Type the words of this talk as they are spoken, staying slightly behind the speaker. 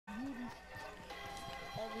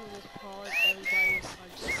this pod, everybody is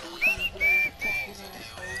like fucking gay, fucking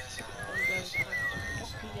assholes. Everybody's like, you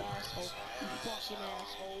fucking asshole, you fucking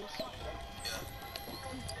assholes.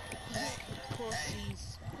 Pussies.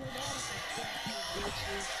 Bananas, fucking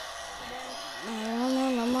bitches.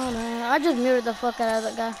 I just muted the fuck out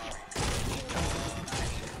of that guy.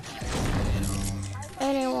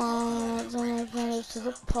 Anyone wants any friends to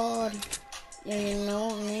the party? Yeah, you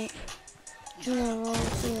know me. Junior roll,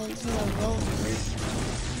 junior roll.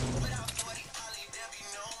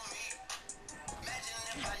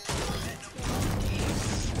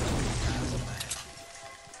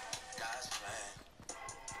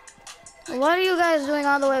 What are you guys doing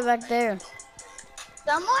all the way back there?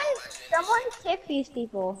 Someone kick these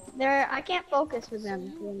people. I can't focus with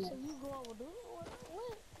them. So you go over there? What?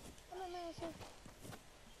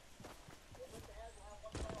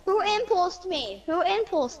 Who impulsed me? Who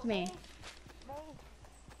impulsed me?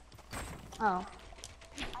 Oh.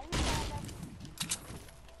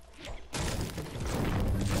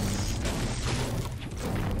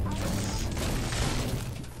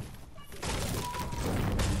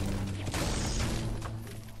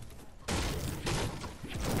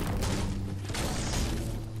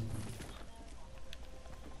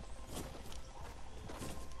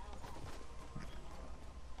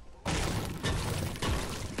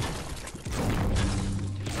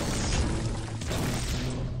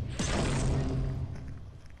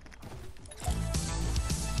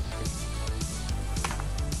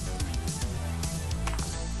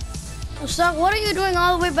 So what are you doing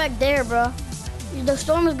all the way back there, bro? The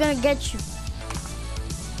storm is gonna get you.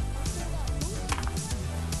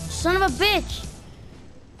 Son of a bitch!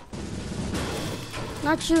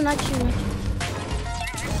 Not you, not you, not you.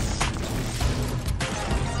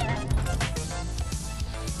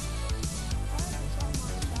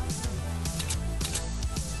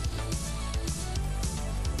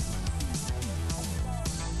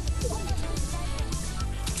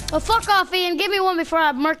 Oh, fuck off, Ian. Give me one before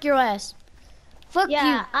I murk your ass. Fuck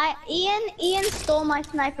yeah, you. Ian stole my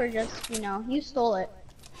sniper just, you stole it.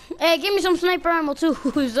 Hey, give me some sniper ammo too,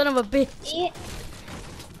 son of a bitch.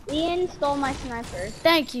 Ian stole my sniper.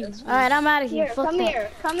 Thank you. Alright, I'm out of here. Fuck come that.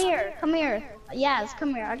 here, come here, come here. Yes,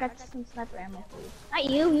 come here. I got some sniper ammo for you. Not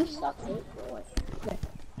you, you suck.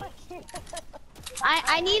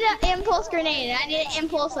 I need an impulse grenade. I need to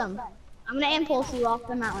impulse them. I'm gonna impulse you off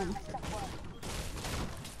the mountain.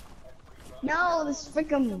 No, this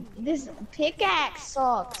pickaxe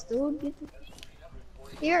sucks, dude.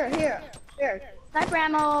 Here. Sniper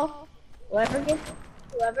ammo. Whoever gets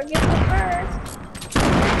it first.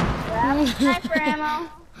 Grab sniper ammo.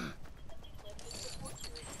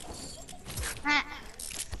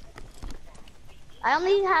 I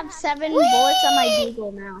only have 7 bullets on my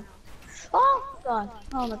deagle now. Oh god.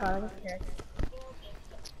 Oh my god, I got scared.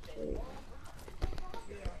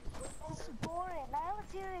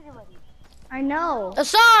 I know.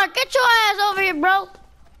 Asar, get your ass over here, bro.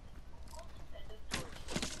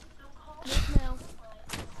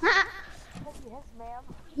 Yes, ma'am.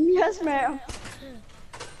 Yes, ma'am.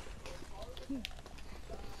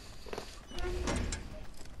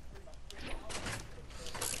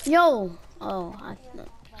 Yo. Oh, How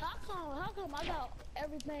come I got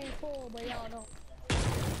everything full, but y'all don't?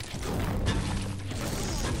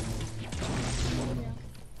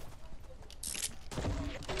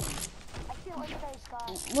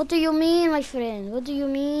 What do you mean, my friend? What do you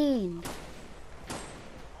mean?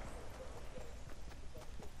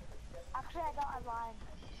 Actually, I got online.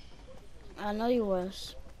 I know you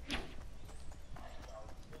was.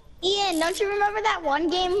 Ian, don't you remember that one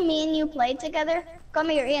game me and you played together? Come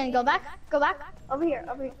here, Ian, go back. Over here.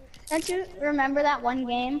 Don't you remember that one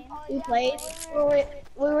game we played? We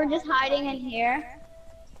were just hiding in here.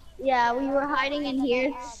 Yeah, we were hiding in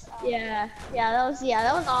here. Yeah, that was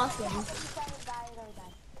awesome.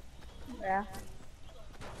 Yeah.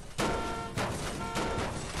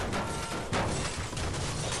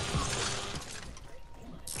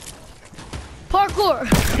 Parkour!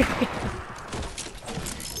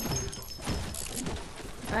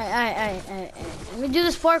 Alright. Let me do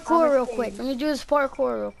this parkour real quick.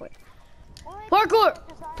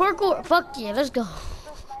 Parkour! Fuck yeah, let's go.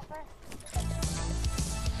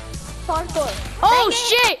 Parkour. Oh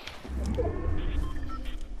shit!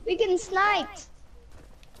 We can snipe.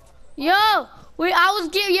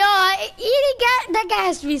 That guy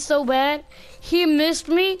has to be so bad. He missed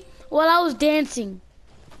me while I was dancing.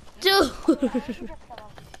 Dude.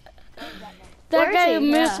 That guy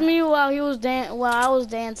missed me while I was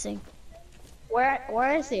dancing.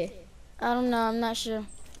 Where is he? I don't know, I'm not sure.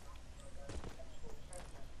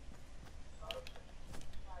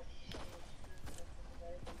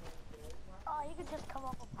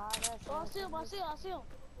 Oh, I see him, I see him, I see him.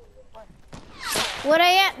 Where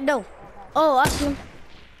they at? No. Oh, I see him.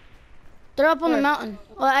 They're up on the Where? mountain.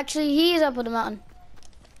 Well, actually, he's up on the mountain.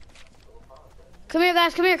 Come here,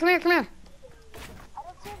 guys. Come here, come here, come here.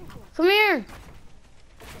 Come here.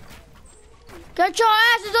 Get your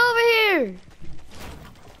asses over here.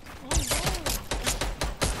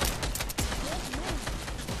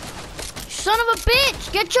 Son of a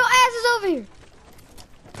bitch. Get your asses over here.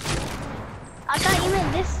 I thought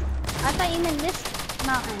you meant this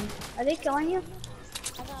mountain. Are they killing you?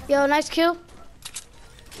 Yo, nice kill.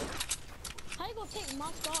 How you gonna take my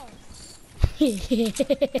scar? Don't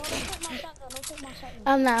take my shotgun, don't take my shotgun.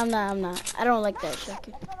 I'm not. I don't like that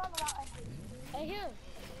shotgun. Hey, here,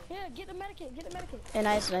 get the medikit, get the medikit. Hey,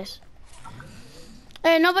 nice.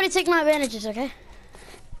 Hey, nobody take my advantages, okay?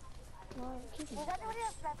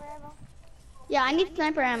 Yeah, I need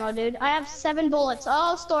sniper ammo, dude. I have 7 bullets.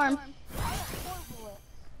 Oh, Storm.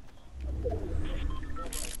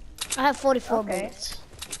 I have 44 Okay. bullets.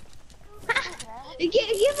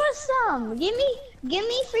 Give us some. Give me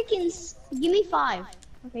 5.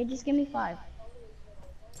 Okay, just give me 5.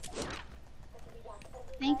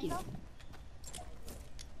 Thank you.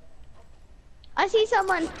 I see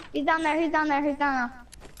someone. He's down there. He's down there. He's down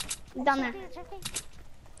there.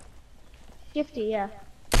 Shifty, yeah.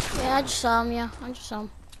 Yeah, I just saw him, I just saw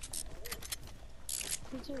him.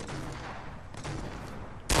 Me too.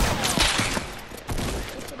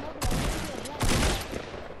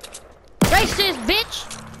 Racist, bitch!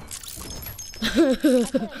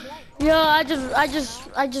 Yo,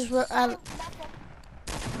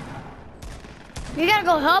 you gotta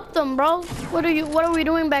go help them, bro. What are we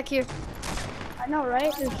doing back here? I know,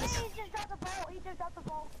 right?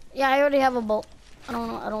 Yeah, I already have a bolt. I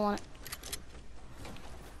don't want it.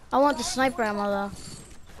 I want the sniper ammo though.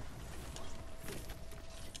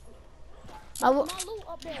 My loot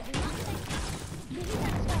up there, dude. Did he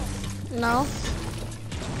have stuff? No.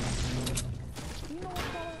 You know what's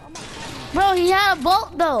going on? I'm about Bro, he had a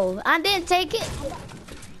bolt though. I didn't take it.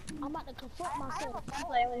 I'm about to confront myself. I'm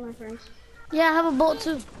playing with my friends. Yeah, I have a bolt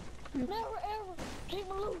too. Never ever take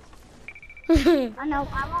my loot. I know.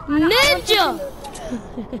 Ninja!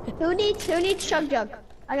 Who needs chug jug?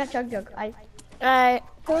 I got chug jug. Alright.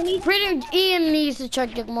 Who needs? Pretty Ian needs the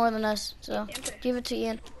chug jug more than us, so give it to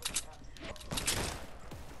Ian.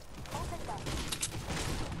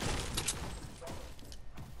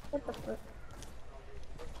 What the fuck?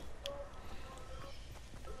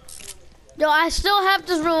 Yo, I still have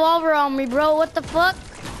this revolver on me, bro. What the fuck?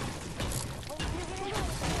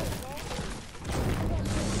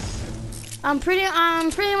 I'm pretty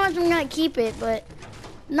much gonna keep it, but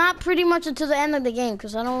not pretty much until the end of the game,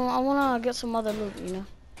 cause I wanna get some other loot, you know.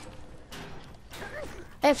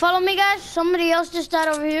 Hey, follow me, guys. Somebody else just died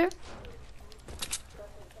over here.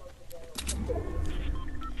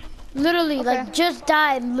 Literally, like just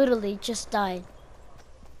died. Literally, just died.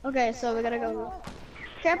 Okay, so we gotta go.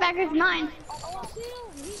 Care package mine. Oh, I see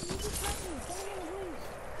him. He just left me. Come here,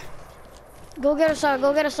 please. Go get a star.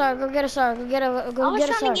 Go get a star. Go get a star. Go get a I was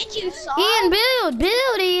star. trying to get you, Saw. Ian,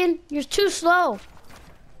 build, Ian. You're too slow.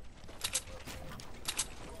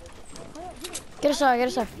 Get a star. Get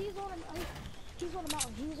a star. He's on the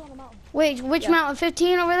mountain. He's on the mountain. Wait, which mountain?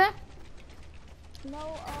 15 over there?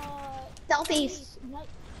 No, Southeast.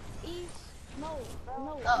 East. No,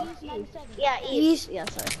 Oh, east 97. Yeah, east. Yeah,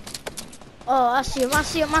 sorry. Oh, I see him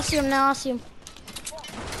now. I see him.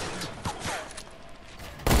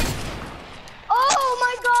 Oh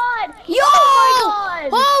my god! Yo! Oh my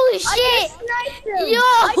god! Holy I shit! just sniped him! Yo!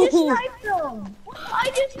 I just sniped him!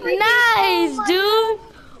 I just freaking- Nice, oh my dude!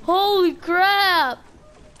 Holy crap!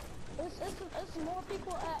 It's more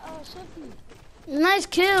people at Shifty. Nice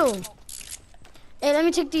kill. Hey, let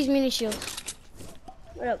me take these mini shields.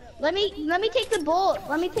 Wait up. Let me take the bolt.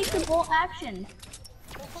 Let me take the bolt action.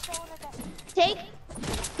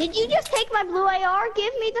 Did you just take my blue AR?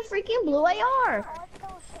 Give me the freaking blue AR.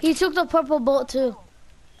 He took the purple bolt too.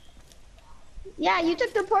 Yeah, you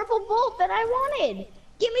took the purple bolt that I wanted.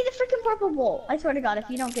 Give me the freaking purple bolt. I swear to God, if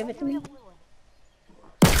you don't give it to me.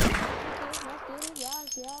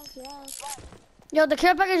 Yes. Yo, the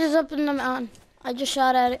care package is up in the mountain. I just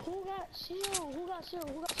shot at it. Who got shield? Who got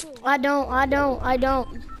shield? I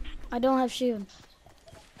don't have shield.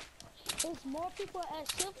 There's more people at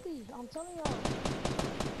Shifty. I'm telling y'all.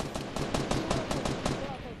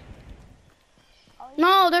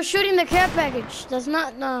 No, they're shooting the care package. That's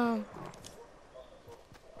not, no.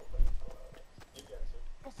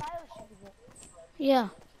 Yeah.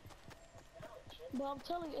 But I'm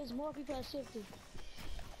telling you, it's more people at Shifty.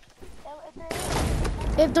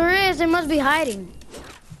 If there is, they must be hiding.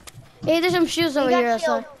 Hey, there's some shoes over got here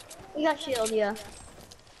shield. outside. We got shield, yeah.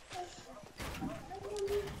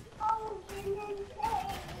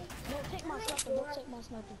 Don't take my sniper. Don't take my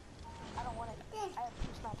sniper. I don't want it. I have 2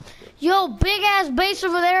 snipers. Yo, big ass base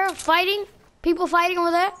over there, fighting. People fighting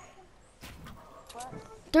over there.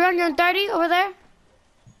 330 over there.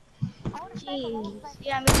 Jeez.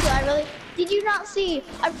 Yeah, me too. I really. Did you not see?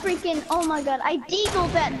 I freaking. Oh my god. I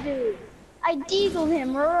deagled that dude. I deagled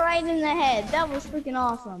him right in the head. That was freaking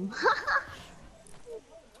awesome.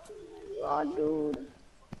 Oh, dude.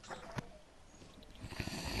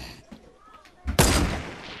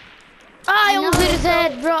 I almost hit his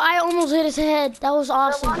head, bro. I almost hit his head. That was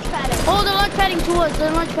awesome. Launch padding. Oh, they're launch padding to us.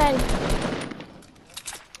 They're launch padding.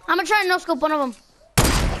 I'm gonna try and no scope one of them.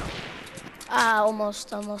 Ah,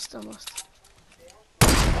 almost.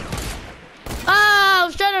 Ah, I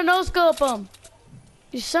was trying to no scope him.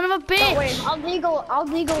 You son of a bitch. Don't worry. I'll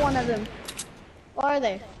deagle one of them. Where are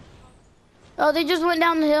they? Oh, they just went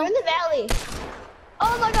down the hill. They're in the valley.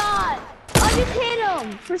 Oh my god. I just hit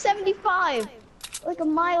him for 75. Like a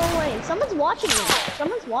mile away. Someone's watching me.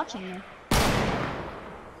 Someone's watching me.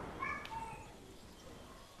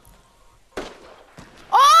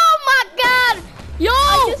 Oh my god! Yo! I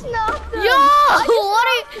just knocked him. Yo! I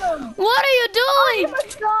What are you doing? I'm a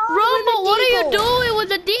dog Rumble, with a what are you deagle. doing with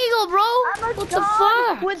the deagle, bro? I'm a What the dog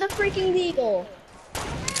fuck? with a freaking deagle.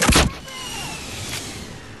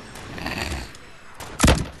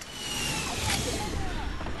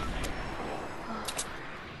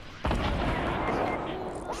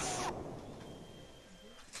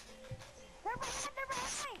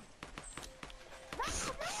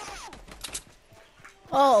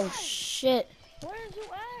 Oh shit. Where is you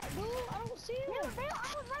at, dude? I don't see you. I was right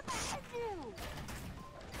behind you.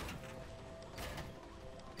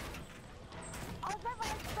 I was right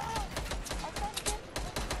behind you. I was trying to get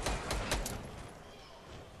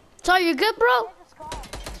So you good, bro? the scar.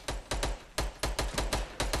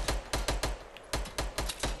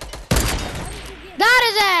 Got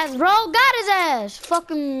his ass, bro. Got his ass.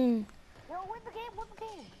 Fucking. Yo, win the game, win the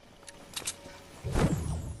game.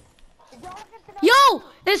 Yo,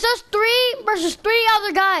 it's us 3 versus 3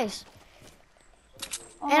 other guys.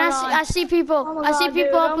 Oh And my I see people. Oh my I see God,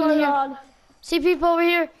 people dude. up Oh in my here. God. See people over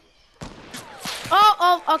here.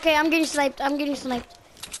 Oh, okay. I'm getting sniped. I'm getting sniped.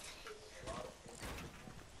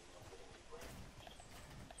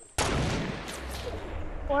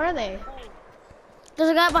 Where are they? There's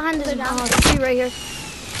a guy behind this tree right here.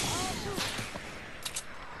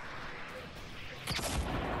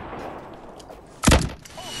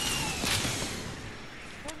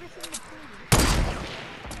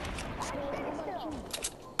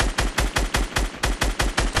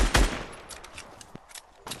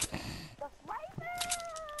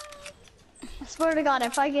 I swear to God,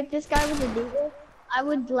 if I get this guy with a deagle, I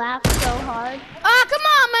would laugh so hard. Ah, come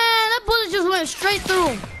on, man. That bullet just went straight through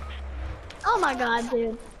him. Oh my God,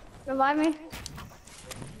 dude. Revive me.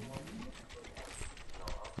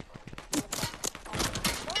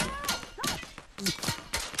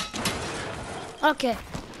 Okay.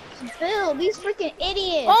 Bill, these freaking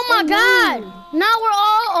idiots. Oh my they God. move. Now we're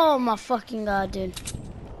all. Oh my fucking God, dude.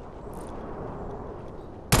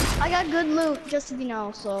 I got good loot, just so you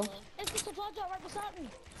know, so. It's the supply drop right beside me.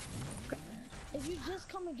 If you just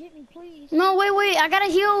come and get me, please. No, wait. I gotta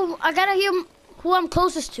heal. Who I'm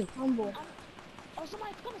closest to. Humble. Oh,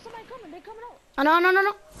 somebody's coming. They're coming out. No.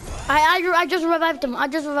 I just revived them. They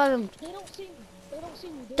don't see me.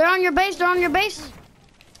 They're on your base. Yeah,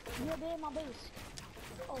 they're in my base.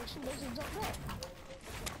 Oh, shoot, they just jumped up.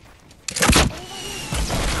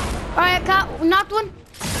 All right, I knocked one.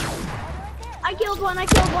 I killed one.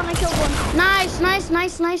 Nice. No, I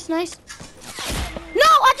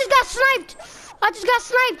just got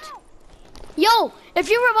sniped. Yo, if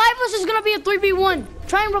you revive us, it's gonna be a 3v1.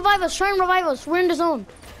 Try and revive us. We're in the zone.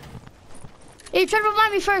 Hey, try to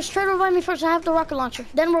revive me first. I have the rocket launcher.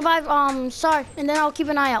 Then revive, Sar, and then I'll keep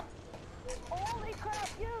an eye out. Holy crap,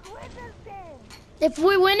 dude, win this game. If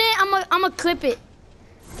we win it, I'ma clip it.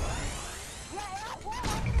 Yeah, well, I'm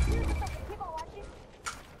gonna do this. Keep on watching.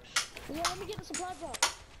 Yeah, let me get the supply drop.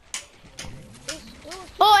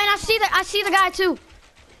 Oh, and I see the guy too.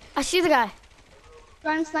 I see the guy.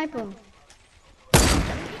 Try and snipe him.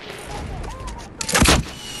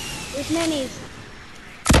 There's minis.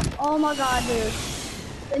 Oh my God, dude.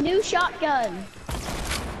 The new shotgun.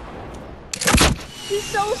 He's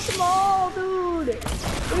so small, dude.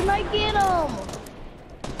 We might get him.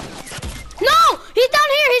 No, he's down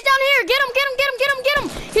here. Get him.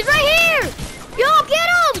 He's right here. Yo, get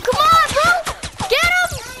him. Come on.